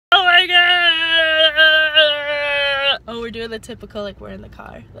we're doing the typical, like, we're in the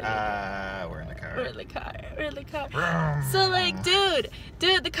car. Like, we're in the car. We're in the car. We're in the car. So, like, dude,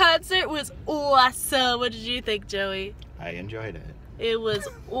 the concert was awesome. What did you think, Joey? I enjoyed it. It was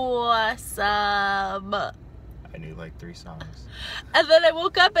awesome. I knew like 3 songs. And then I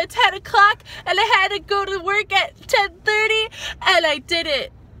woke up at 10 o'clock and I had to go to work at 10:30 and I did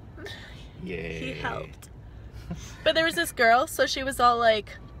it. Yay. He helped. But there was this girl, so she was all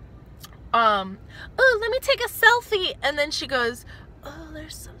like, oh, let me take a selfie. And then she goes, oh,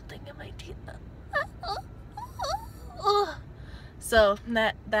 there's something in my teeth. So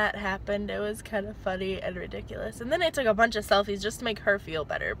that happened. It was kind of funny and ridiculous. And then I took a bunch of selfies just to make her feel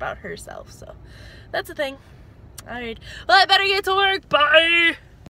better about herself. So that's the thing. Alright. Well, I better get to work. Bye!